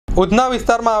ઉધના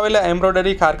વિસ્તારમાં આવેલા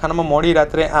એમ્બ્રોઇડરી કારખાનામાં મોડી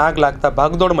રાત્રે આગ લાગતા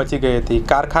ભાગદોડ મચી ગઈ હતી।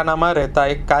 કારખાનામાં રહેતા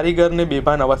એક કારીગરને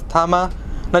બેભાન અવસ્થામાં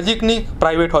નજીકની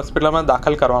પ્રાઇવેટ હોસ્પિટલમાં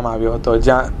દાખલ કરવામાં આવ્યો હતો,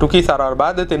 જ્યાં ટૂંકી સારવાર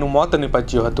બાદ તેનું મોત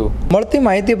નિપજ્યું હતું। મળતી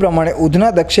માહિતી પ્રમાણે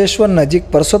ઉધના દક્ષેશ્વર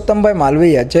નજીક પરસોત્તમભાઈ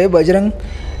માલવૈયા જય બજરંગ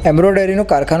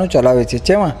એમ્બ્રોઇડરીનું કારખાનું ચલાવે છે,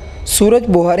 જેમાં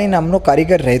સૂરજ બોહારી નામનો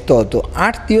કારીગર રહેતો હતો।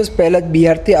 8 દિવસ પહેલાં જ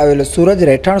બિહારથી આવેલો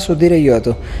સૂરજ રહેઠાણ સુધી રહ્યો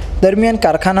હતો, દરમિયાન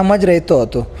કારખાનામાં જ રહેતો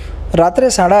હતો। રાત્રે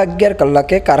 11:30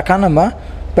 કલાકે કારખાનામાં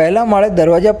પહેલા માળે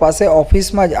દરવાજા પાસે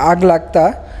ઓફિસમાં જ આગ લાગતા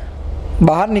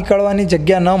બહાર નીકળવાની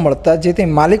જગ્યા ન મળતા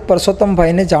જેથી માલિક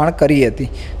પરસોત્તમભાઈને જાણ કરી હતી,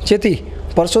 જેથી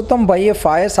પરસોત્તમભાઈએ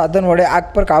ફાયર સાધન વડે આગ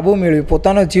પર કાબૂ મેળવી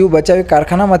પોતાનો જીવ બચાવી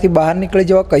કારખાનામાંથી બહાર નીકળી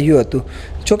જવા કહ્યું હતું।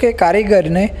 જોકે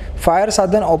કારીગરને ફાયર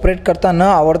સાધન ઓપરેટ કરતા ન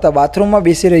આવડતા બાથરૂમમાં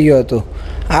બેસી રહ્યો હતો।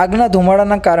 આગના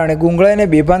ધુમાડાના કારણે ગુંગળાઈને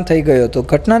બેભાન થઈ ગયો હતો।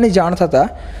 ઘટનાની જાણ થતાં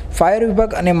ફાયર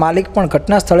વિભાગ અને માલિક પણ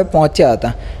ઘટના સ્થળે પહોંચ્યા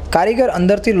હતા। કારીગર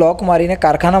અંદરથી લોક મારીને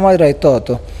કારખાનામાં રહેતો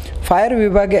હતો। ફાયર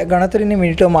વિભાગે ગણતરીની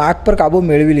મિનિટોમાં આગ પર કાબૂ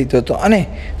મેળવી લીધો હતો અને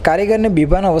કારીગરને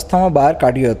બેભાન અવસ્થામાં બહાર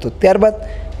કાઢ્યો હતો। ત્યારબાદ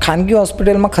ખાનગી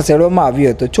હોસ્પિટલમાં ખસેડવામાં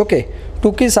આવ્યો હતો। જોકે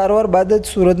ટૂંકી સારવાર બાદ જ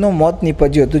સૂરજનું મોત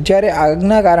નીપજ્યું હતું, જ્યારે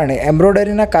આગના કારણે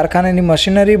એમ્બ્રોઇડરીના કારખાનાની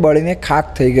મશીનરી બળીને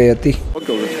ખાખ થઈ ગઈ હતી।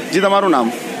 જી, તમારું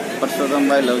નામ?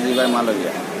 પરસોત્તમભાઈ લવજીભાઈ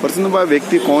માલવિયા। પરસોત્તમભાઈ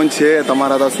વ્યક્તિ કોણ છે,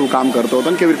 તમારા ત્યાં શું કામ કરતો હતો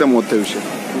અને કેવી રીતે મોત થયું છે?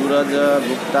 સૂરજ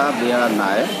ગુપ્તા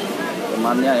બિહારના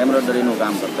માન્ય એમ્બ્રોઇડરીનું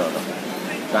કામ કરતો હતો,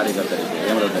 કારીગર તરીકે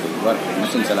એમ્બ્રોઇડરી વર્ક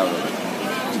મશીન ચલાવતો હતો।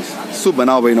 શું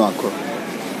બનાવ બન્યો આખો?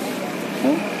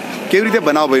 હું કેવી રીતે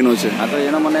બનાવ બન્યો છે? હા, તો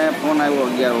એનો મને ફોન આવ્યો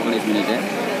 11-19 મિનિટે,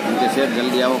 એમ કે શેઠ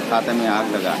જલ્દી આવો, ખાતે મેં આગ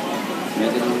લગા। મેં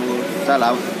કીધું ચાલ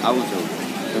આવું છું,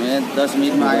 તો મેં 10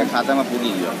 મિનિટમાં આ ખાતામાં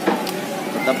પૂગી ગયો।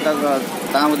 તો તબ તક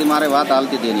ત્યાં સુધી મારે વાત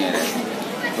હાલતી હતી એની યારે,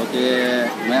 તો કે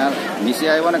મેં નીચે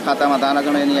આવ્યો ને ખાતામાં તાના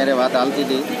ગણે એની યારે વાત હાલતી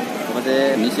હતી, તો પછી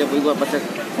નીચે પૂગ્યો, પછી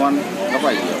ફોન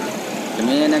કપાઈ ગયો। તો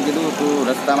મેં એને કીધું તું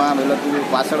રસ્તામાં પેલો તું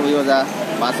પાછળ વયો જા,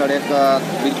 પાછળ એક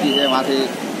ખિડકી છે વहाँથી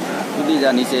કૂદી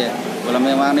જા નીચે। बोला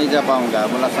मैं वहाँ नहीं जा पाऊँगा।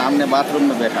 बोला सामने बाथरूम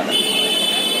में बैठा था।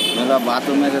 मैं बोला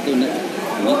बाथरूम में से तू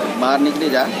बहार निकली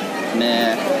जा ने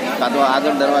का तो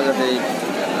આગળ દરવાજાથી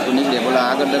તું નીકળી। બોલા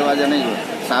આગળ દરવાજા નહીં,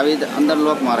 સાવી અંદર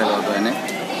લોક મારેલો હતો એને।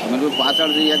 મેં કીધું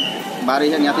પાછળથી એક બારી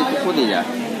છે ત્યાંથી તું કૂદી જા।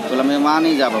 બોલા मैं वहाँ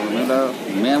नहीं जा पाऊँगा। મેં બોલા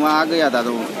मैं वहाँ आ गया था,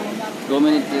 तो 2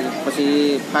 મિનિટ પછી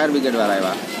ફાયર બ્રિગેડવાળા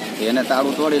આવ્યા, એને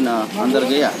તાળું તોડીને અંદર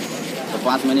ગયા, તો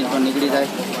 5 મિનિટમાં નીકળી જાય,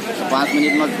 તો 5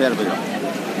 મિનિટમાં જ ફેર પડ્યો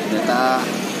ને તા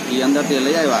એ અંદરથી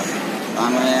લઈ આવ્યા।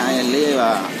 અમે અહીંયા લઈ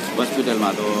આવ્યા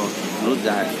હોસ્પિટલમાં, તો મૃત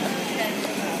જાહેર થયા।